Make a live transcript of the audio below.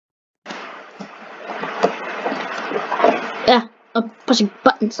Pushing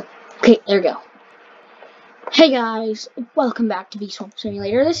buttons. Okay, there we go. Hey guys, welcome back to Bee Swarm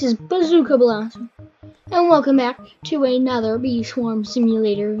Simulator. This is Bazooka Blast, and welcome back to another Bee Swarm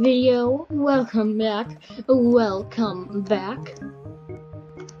Simulator video. Welcome back. Welcome back.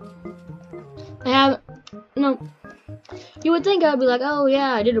 You would think I'd be like, oh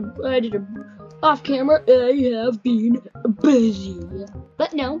yeah, I did a off camera. I have been busy,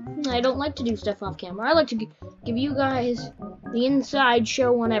 but no, I don't like to do stuff off camera. I like to give you guys the inside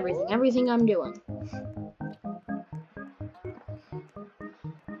show on everything I'm doing.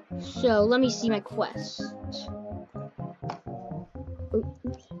 So let me see my quests.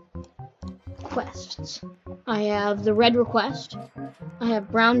 Quests. I have the red request. I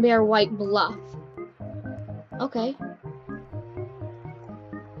have brown bear, white bluff. Okay.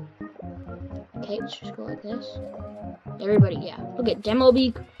 Okay, let's just go like this. Everybody, yeah. Look at demo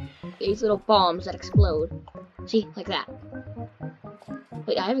bee. These little bombs that explode. See, like that.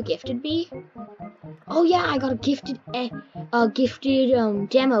 Wait, I have a gifted bee? Oh yeah, I got a gifted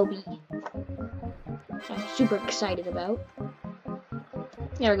demo bee. I'm super excited about.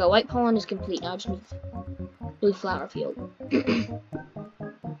 There we go. White pollen is complete. Now I just need blue flower field.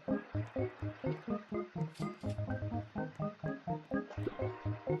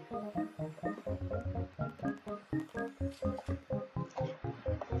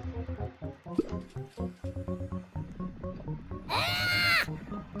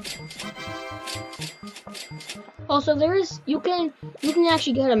 Also, you can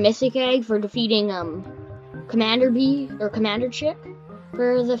actually get a mythic egg for defeating Commander Bee or Commander Chick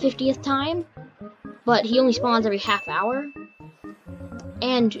for the 50th time, but he only spawns every half hour.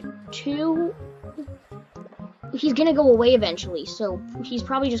 And 2, he's gonna go away eventually, so he's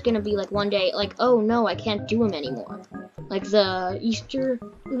probably just gonna be like one day like, oh no, I can't do him anymore. Like the Easter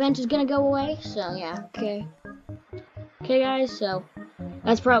event is gonna go away, so yeah, okay. Okay guys, so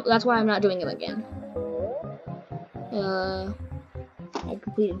that's why I'm not doing him again. I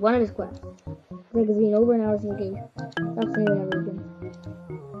completed one of his quests. It's like it's been over an hour since the game. That's the name of everything.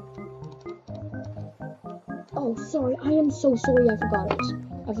 Oh, sorry. I am so sorry. I forgot it.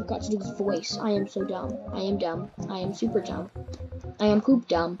 I forgot to do his voice. I am so dumb. I am dumb. I am super dumb. I am poop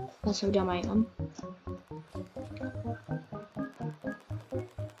dumb. That's how dumb I am.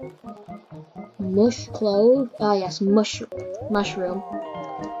 Mush clove. Ah, yes, mushroom.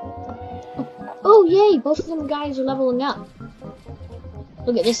 Oh, yay! Both of them guys are leveling up.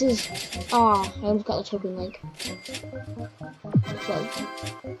 Look at this is. Ah, I almost got the token link. Close.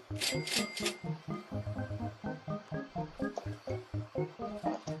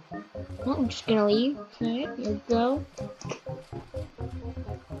 Well, I'm just gonna leave. Okay, here we go.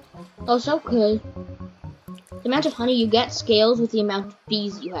 Also, the amount of honey you get scales with the amount of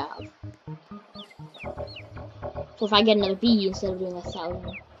bees you have. So if I get another bee instead of doing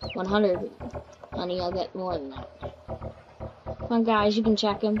 1,100 honey, I'll get more than that. Come on, guys, you can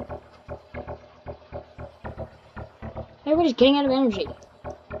check him. Everybody's getting out of energy.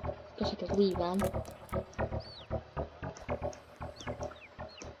 Guess I could leave then.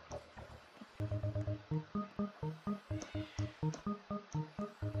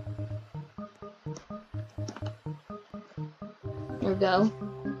 There we go.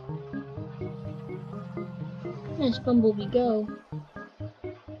 Nice bumblebee go.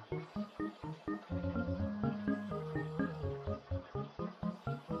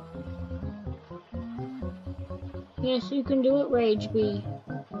 Yes, you can do it, Rage Bee.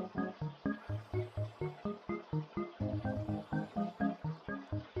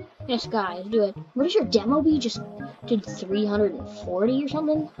 Yes, guys, do it. What is your demo bee? Just did 340 or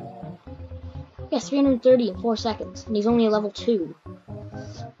something? Yes, 330 in 4 seconds, and he's only a level 2.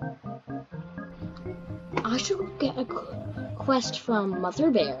 I should get a quest from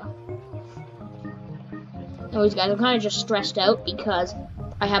Mother Bear. Anyways, guys, I'm kind of just stressed out because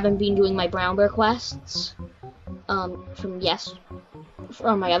I haven't been doing my brown bear quests.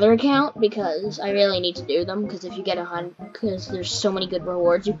 From my other account, because I really need to do them, because if you get because there's so many good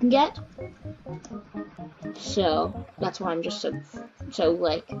rewards you can get. So, that's why I'm just so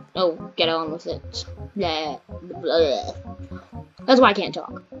like, oh, get on with it. Blah, blah. That's why I can't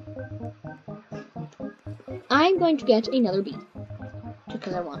talk. I'm going to get another bee, just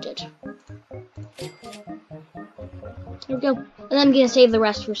because I want it. Here we go. And then I'm going to save the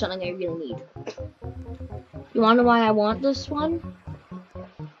rest for something I really need. You wanna know why I want this one?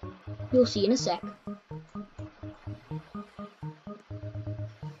 You'll see in a sec.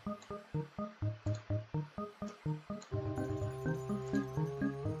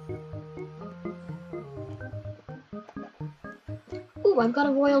 Ooh, I've got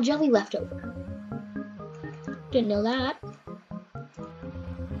a royal jelly left over. Didn't know that.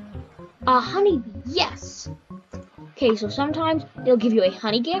 A honeybee, yes. Okay, so sometimes it'll give you a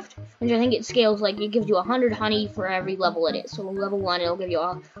honey gift, which I think it scales like it gives you 100 honey for every level it is. So level 1, it'll give you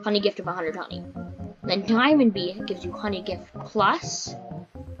a honey gift of 100 honey. Then diamond bee gives you honey gift plus,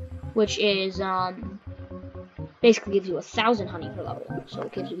 which is basically gives you 1,000 honey per level, so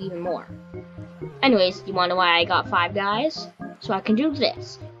it gives you even more. Anyways, you wanna know why I got 5 guys? So I can do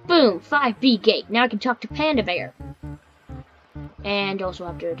this. Boom, 5 bee gate. Now I can talk to Panda Bear. And also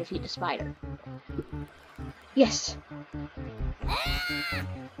have to defeat the spider. Yes.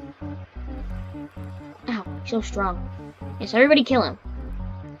 Ow, so strong. Yes, everybody kill him.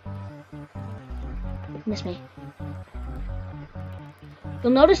 Miss me.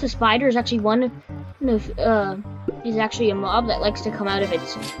 You'll notice the spider is actually is actually a mob that likes to come out of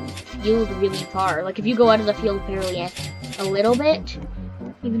its field really far. Like if you go out of the field barely a little bit,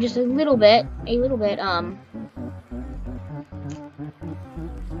 even just a little bit,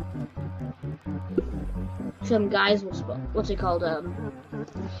 some guys will spawn. What's it called?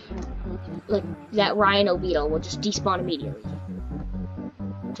 Like that rhino beetle will just despawn immediately.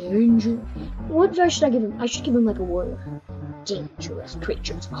 Danger. What should I give him? I should give him like a word. Dangerous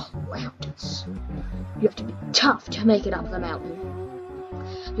creatures all around us. You have to be tough to make it up the mountain.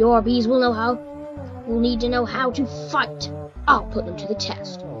 Your bees will need to know how to fight. I'll put them to the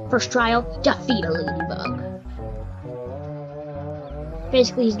test. First trial, defeat a ladybug.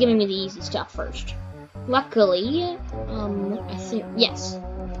 Basically, he's giving me the easy stuff first. Luckily, I think, yes,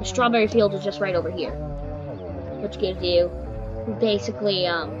 the strawberry field is just right over here, which gives you, basically,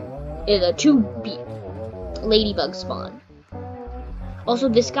 the 2 ladybug spawn. Also,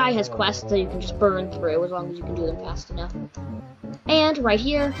 this guy has quests that you can just burn through as long as you can do them fast enough. And right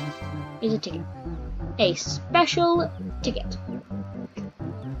here is a ticket. A special ticket.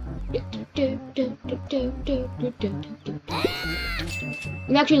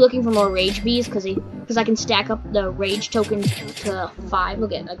 I'm actually looking for more rage bees because I can stack up the rage token to 5.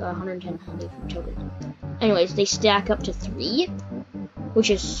 Look at, I got 110 tokens. Anyways, they stack up to 3, which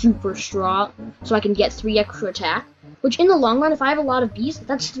is super strong. So I can get 3 extra attack. Which in the long run, if I have a lot of bees,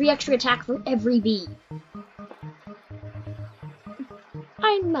 that's 3 extra attack for every bee.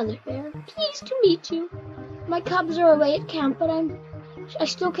 I'm Mother Bear. Pleased to meet you. My cubs are away at camp, but I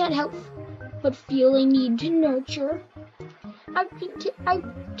still can't help but feel a need to nurture. I've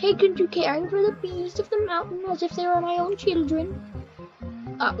taken to caring for the bees of the mountain as if they were my own children.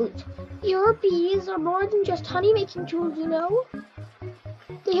 Your bees are more than just honey-making tools, you know.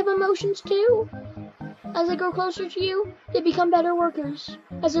 They have emotions too. As they grow closer to you, they become better workers.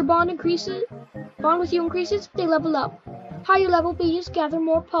 As their bond with you increases, they level up. Higher level bees gather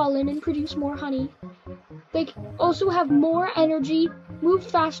more pollen and produce more honey. They also have more energy, move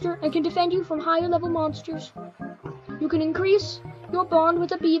faster, and can defend you from higher level monsters. You can increase your bond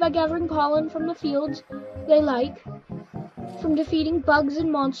with a bee by gathering pollen from the fields they like, from defeating bugs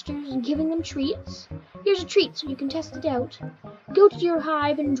and monsters and giving them treats. Here's a treat so you can test it out. Go to your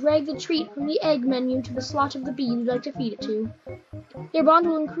hive and drag the treat from the egg menu to the slot of the bee you'd like to feed it to. Their bond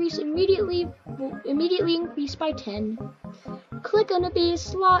will immediately increase by 10. Click on a bee's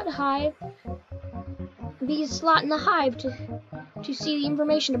slot in the hive to see the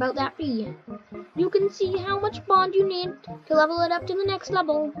information about that bee. You can see how much bond you need to level it up to the next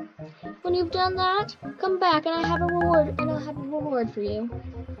level. When you've done that, come back and I'll have a reward for you.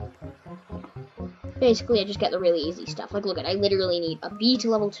 Basically, I just get the really easy stuff. Like, look I literally need a bee to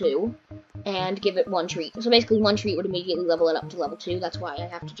level 2 and give it 1 treat. So basically, 1 treat would immediately level it up to level 2. That's why I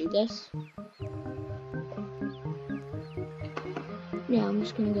have to do this. Yeah, I'm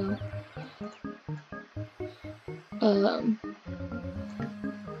just gonna go.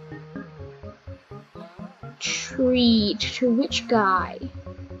 Treat to which guy?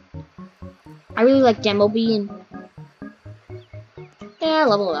 I really like Demo Bee and yeah,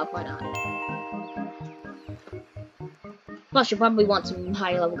 level it up, why not? Plus, she'll probably want some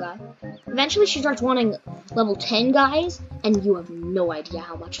higher level guy. Eventually, she starts wanting level 10 guys, and you have no idea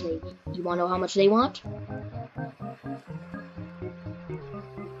how much they want. You want to know how much they want?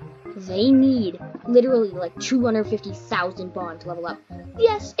 They need literally like 250,000 bond to level up.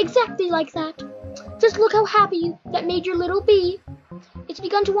 Yes, exactly like that. Just look how happy that made your little bee. It's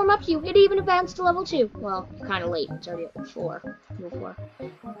begun to warm up you. It even advanced to level 2. Well, you're kind of late. It's already at 4.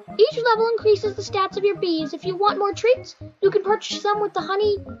 Each level increases the stats of your bees. If you want more treats, you can purchase some with the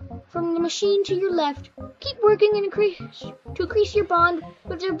honey from the machine to your left. Keep working and increase your bond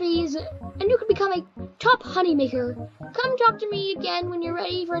with your bees, and you can become a top honey maker. Come talk to me again when you're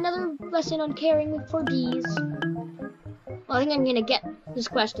ready for another lesson on caring for bees. Well, I think I'm gonna get this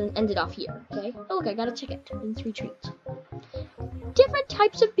quest and end it off here, okay? Oh, look, I got a ticket and 3 treats. Different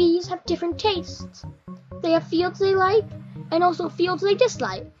types of bees have different tastes. They have fields they like, and also fields they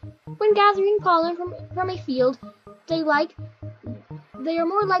dislike. When gathering pollen from a field they like, they are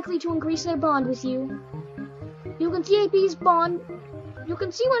more likely to increase their bond with you. You can see when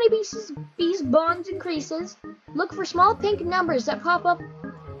a bee's bond increases. Look for small pink numbers that pop up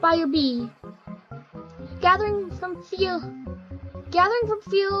by your bee. Gathering from fields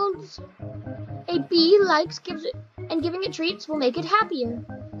a bee likes and giving it treats will make it happier.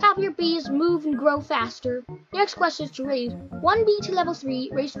 Happier bees move and grow faster. Next quest is to raise 1 bee to level 3,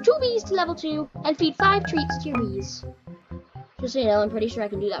 raise 2 bees to level 2, and feed 5 treats to your bees. Just so you know, I'm pretty sure I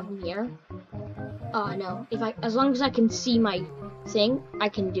can do that from here. No. As long as I can see my thing, I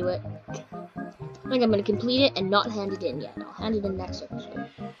can do it. I think I'm gonna complete it and not hand it in yet. I'll hand it in next episode.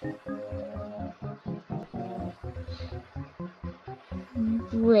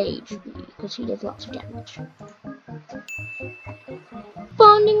 Rage bee, because he does lots of damage.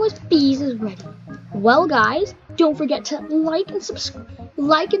 Bonding with bees is ready. Well, guys, don't forget to like and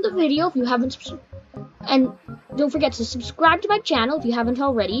like in the video if you haven't and don't forget to subscribe to my channel if you haven't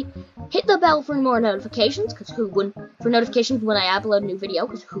already. Hit the bell for more notifications, for notifications when I upload a new video,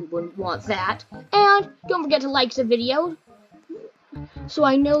 because who wouldn't want that? And don't forget to like the video, so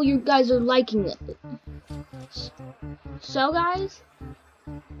I know you guys are liking it. So, guys,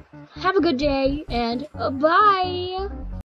 have a good day, and bye!